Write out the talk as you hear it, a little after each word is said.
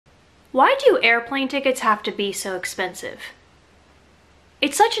Why do airplane tickets have to be so expensive?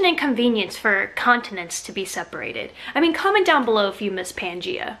 It's such an inconvenience for continents to be separated. I mean, comment down below if you miss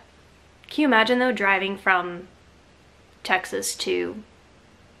Pangea. Can you imagine though, driving from Texas to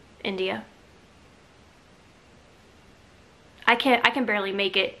India? I can barely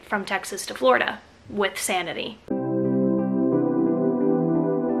make it from Texas to Florida with sanity.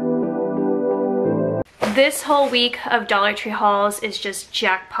 This whole week of Dollar Tree hauls is just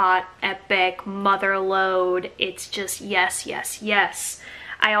jackpot, epic, mother load. It's just yes, yes, yes.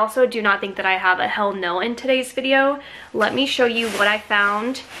 I also do not think that I have a hell no in today's video. Let me show you what I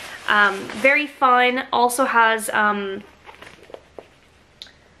found. Very fun. Also has,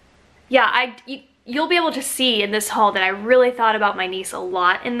 you'll be able to see in this haul that I really thought about my niece a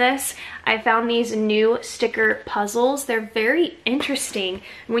lot in this. I found these new sticker puzzles. They're very interesting.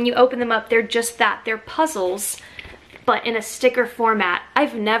 When you open them up, they're just that. They're puzzles, but in a sticker format.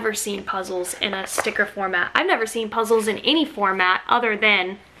 I've never seen puzzles in a sticker format. I've never seen puzzles in any format other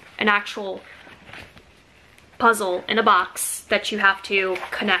than an actual puzzle in a box that you have to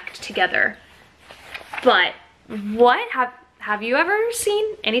connect together. But what have you ever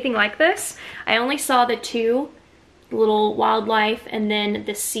seen anything like this? I only saw the two little wildlife and then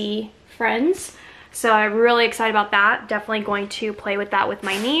the sea friends. So I'm really excited about that. Definitely going to play with that with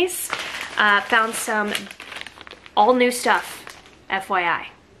my niece. Found some all new stuff, FYI.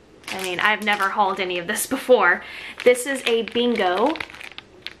 I mean, I've never hauled any of this before. This is a bingo.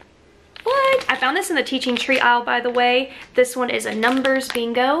 What? I found this in the teaching tree aisle, by the way. This one is a numbers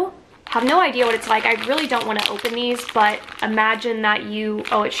bingo. Have no idea what it's like. I really don't want to open these, but imagine that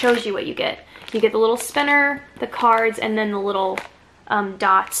it shows you what you get. You get the little spinner, the cards, and then the little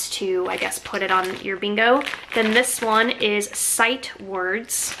dots to, I guess, put it on your bingo. Then this one is sight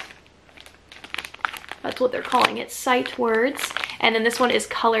words. That's what they're calling it, sight words. And then this one is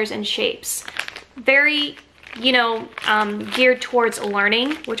colors and shapes. Very, geared towards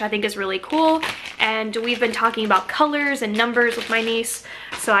learning, which I think is really cool. And we've been talking about colors and numbers with my niece,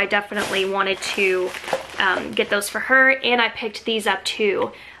 so I definitely wanted to get those for her. And I picked these up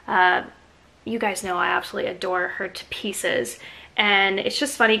too. You guys know I absolutely adore her to pieces. And it's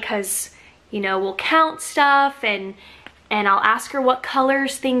just funny because, we'll count stuff and I'll ask her what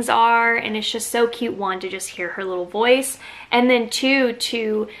colors things are, and it's just so cute, one, to just hear her little voice, and then two,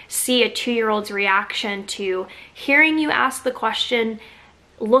 to see a 2-year-old's reaction to hearing you ask the question,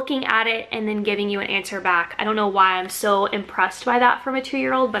 looking at it, and then giving you an answer back. I don't know why I'm so impressed by that from a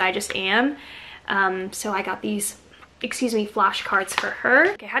 2-year-old, but I just am. So I got these, flashcards for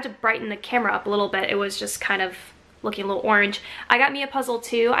her. Okay, I had to brighten the camera up a little bit. It was just kind of looking a little orange. I got me a puzzle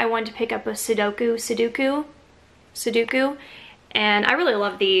too. I wanted to pick up a Sudoku, and I really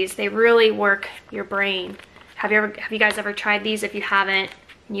love these. They really work your brain. Have you guys ever tried these? If you haven't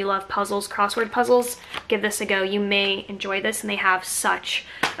and you love puzzles, crossword puzzles, give this a go. You may enjoy this, and they have such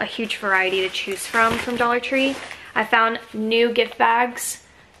a huge variety to choose from Dollar Tree. I found new gift bags.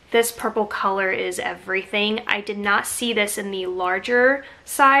 This purple color is everything. I did not see this in the larger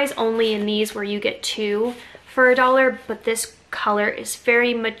size, only in these where you get 2 for $1, but this color is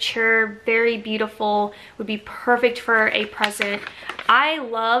very mature, very beautiful, would be perfect for a present. I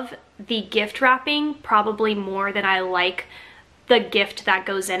love the gift wrapping probably more than I like the gift that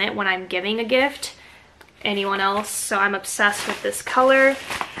goes in it when I'm giving a gift. Anyone else? So I'm obsessed with this color.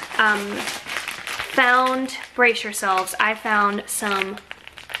 Brace yourselves, I found some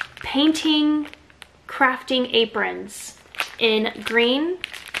painting, crafting aprons in green,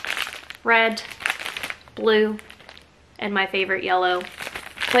 red, blue, and my favorite, yellow.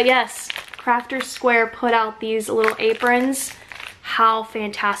 But yes, Crafters Square put out these little aprons. How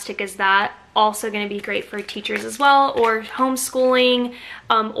fantastic is that? Also going to be great for teachers as well, or homeschooling,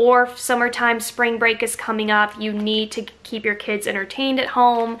 or summertime, spring break is coming up. You need to keep your kids entertained at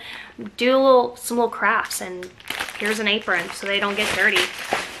home. Do some little crafts, and here's an apron so they don't get dirty.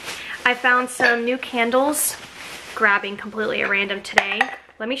 I found some new candles, grabbing completely at random today.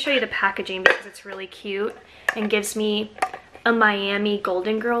 Let me show you the packaging because it's really cute and gives me a Miami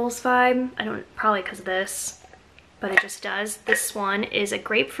Golden Girls vibe. Probably because of this, but it just does. This one is a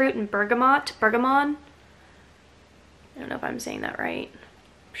grapefruit and bergamot. I don't know if I'm saying that right.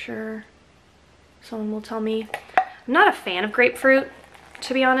 I'm sure someone will tell me. I'm not a fan of grapefruit,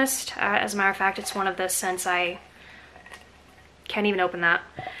 to be honest. As a matter of fact, it's one of the scents I can't even open that.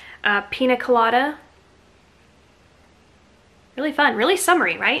 Pina colada. Really fun, really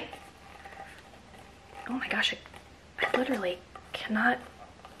summery, right? Oh my gosh, I literally cannot,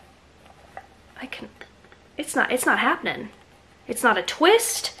 it's not happening. It's not a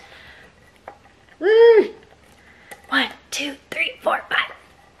twist. 1, 2, 3, 4, 5.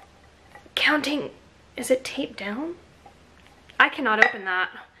 counting, is it taped down? I cannot open that.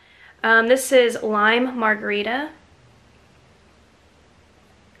 This is lime margarita.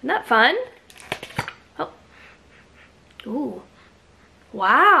 Isn't that fun? Oh. Ooh.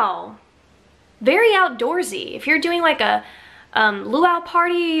 Wow. Very outdoorsy. If you're doing like a luau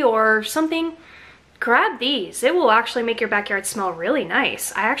party or something, grab these. It will actually make your backyard smell really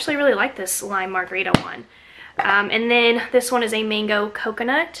nice. I actually really like this lime margarita one. And then this one is a mango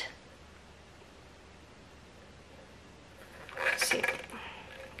coconut. Let's see.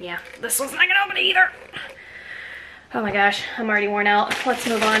 Yeah, this one's not gonna open it either. Oh my gosh, I'm already worn out. Let's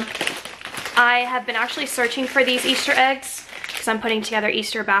move on. I have been actually searching for these Easter eggs because I'm putting together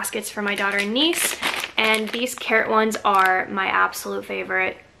Easter baskets for my daughter and niece. And these carrot ones are my absolute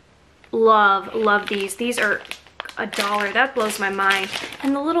favorite. Love these. These are $1. That blows my mind.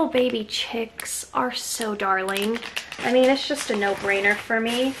 And the little baby chicks are so darling. I mean, it's just a no-brainer for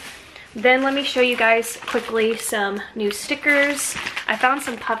me. Then let me show you guys quickly some new stickers. I found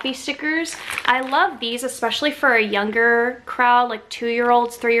some puppy stickers. I love these, especially for a younger crowd, like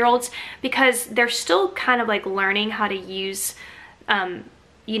 2-year-olds, 3-year-olds, because they're still kind of like learning how to use,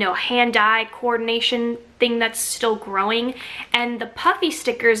 you know, hand-eye coordination thing that's still growing. And the puffy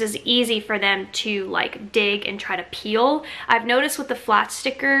stickers is easy for them to like dig and try to peel. I've noticed with the flat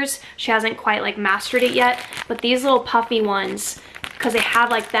stickers, she hasn't quite like mastered it yet, but these little puffy ones, because they have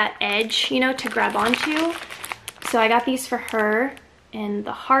like that edge, you know, to grab onto. So I got these for her, and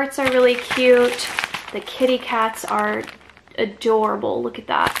the hearts are really cute. The kitty cats are adorable, look at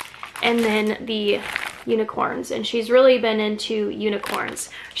that. And then the unicorns, and she's really been into unicorns.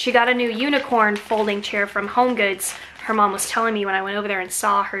 She got a new unicorn folding chair from Home Goods. Her mom was telling me when I went over there and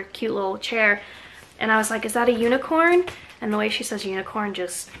saw her cute little chair, and I was like, is that a unicorn? And the way she says unicorn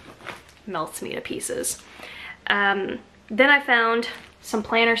just melts me to pieces. Then I found some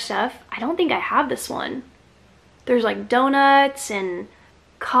planner stuff. I don't think I have this one. There's like donuts and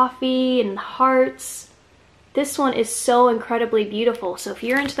coffee and hearts. This one is so incredibly beautiful. So if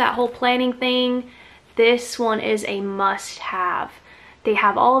you're into that whole planning thing, this one is a must-have. They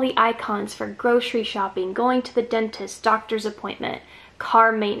have all the icons for grocery shopping, going to the dentist, doctor's appointment,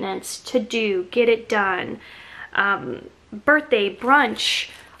 car maintenance, to-do, get it done, birthday, brunch,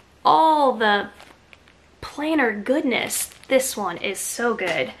 all the planner goodness. This one is so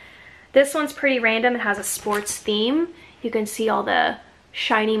good. This one's pretty random. It has a sports theme. You can see all the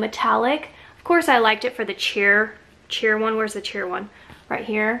shiny metallic. Of course, I liked it for the cheer one. Where's the cheer one? Right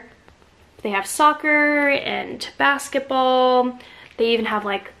here. They have soccer and basketball. They even have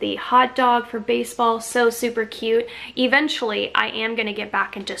like the hot dog for baseball. So super cute. Eventually, I am gonna get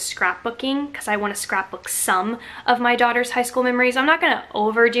back into scrapbooking because I want to scrapbook some of my daughter's high school memories. I'm not gonna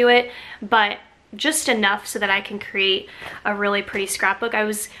overdo it, but just enough so that I can create a really pretty scrapbook.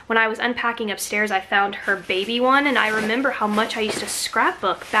 When I was unpacking upstairs, I found her baby one, and I remember how much I used to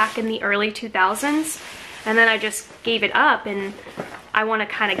scrapbook back in the early 2000s, and then I just gave it up, and I want to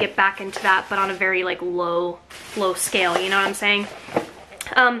kind of get back into that, but on a very like low scale, you know what I'm saying?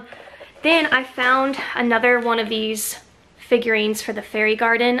 Then I found another one of these figurines for the fairy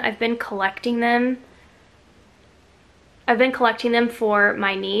garden. I've been collecting them for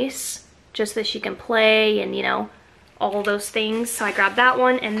my niece, just so she can play and, you know, all those things. So I grabbed that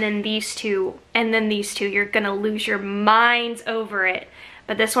one, and then these two, and then these two. You're gonna lose your minds over it.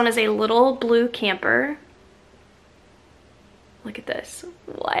 But this one is a little blue camper. Look at this.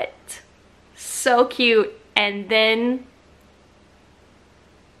 What? So cute. And then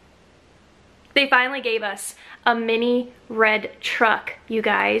they finally gave us a mini red truck, you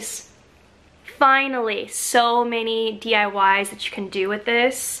guys. Finally, so many DIYs that you can do with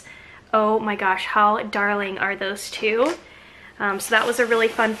this. Oh my gosh, how darling are those two? So that was a really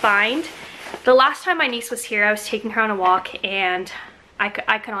fun find. The last time my niece was here, I was taking her on a walk, and I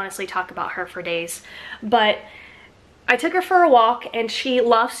could honestly talk about her for days. But I took her for a walk, and she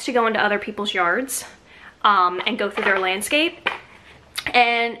loves to go into other people's yards and go through their landscape.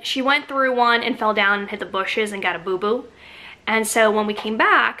 And she went through one and fell down and hit the bushes and got a boo-boo. And so when we came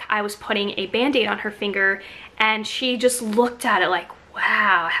back, I was putting a Band-Aid on her finger, and she just looked at it like,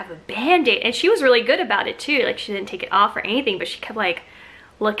 wow, I have a Band-Aid. And she was really good about it too. Like, she didn't take it off or anything, but she kept like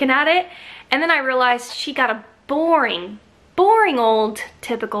looking at it. And then I realized she got a boring old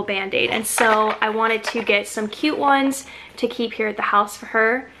typical Band-Aid. And so I wanted to get some cute ones to keep here at the house for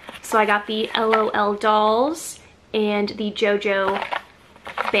her. So I got the LOL dolls and the JoJo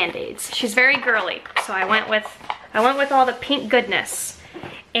Band-Aids. She's very girly, so I went with all the pink goodness.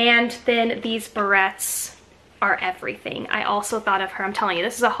 And then these barrettes are everything. I also thought of her. I'm telling you,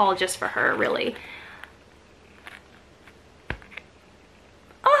 this is a haul just for her, really.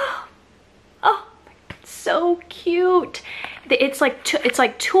 Oh, so cute. It's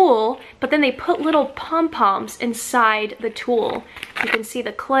like tulle, but then they put little pom-poms inside the tulle. You can see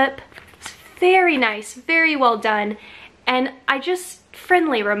the clip. It's very nice, very well done. And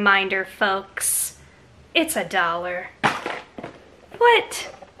friendly reminder, folks, it's $1.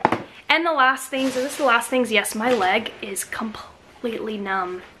 What? And the last things, is this the last things? Yes, my leg is completely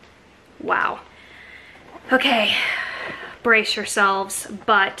numb. Wow. Okay, brace yourselves,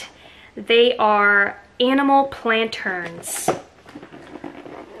 but they are animal planterns.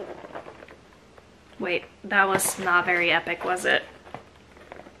 Wait, that was not very epic, was it?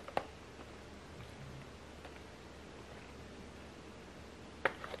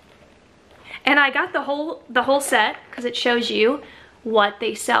 And I got the whole set because it shows you what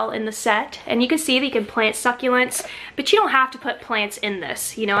they sell in the set, and you can see that you can plant succulents, but you don't have to put plants in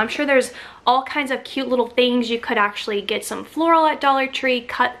this. You know, I'm sure there's all kinds of cute little things. You could actually get some floral at Dollar Tree,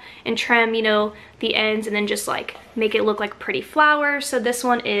 cut and trim, you know, the ends, and then just like make it look like pretty flowers. So this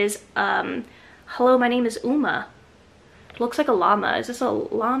one is hello, my name is Uma. Looks like a llama. Is this a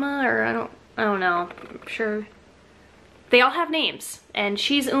llama, or I don't know. I'm sure they all have names, and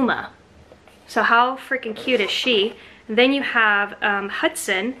she's Uma. So how freaking cute is she? Then you have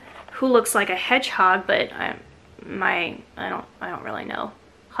Hudson, who looks like a hedgehog, but I don't really know.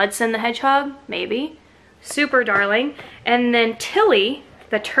 Hudson the hedgehog, maybe. Super darling. And then Tilly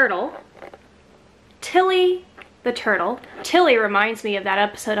the turtle. Tilly the turtle. Tilly reminds me of that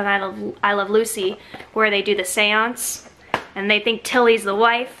episode on I Love Lucy where they do the seance and they think Tilly's the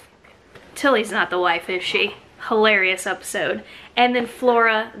wife. Tilly's not the wife, is she? Hilarious episode. And then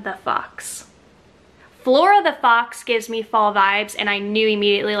Flora the fox. Flora the fox gives me fall vibes, and I knew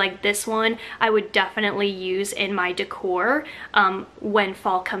immediately, like, this one I would definitely use in my decor when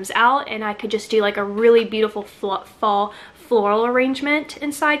fall comes out, and I could just do like a really beautiful fall floral arrangement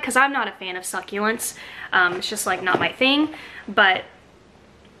inside, because I'm not a fan of succulents. It's just like not my thing, but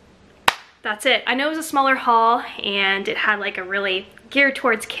that's it. I know it was a smaller haul and it had like a really geared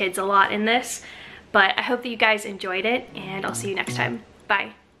towards kids a lot in this, but I hope that you guys enjoyed it, and I'll see you next time.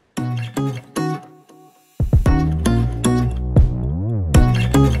 Bye.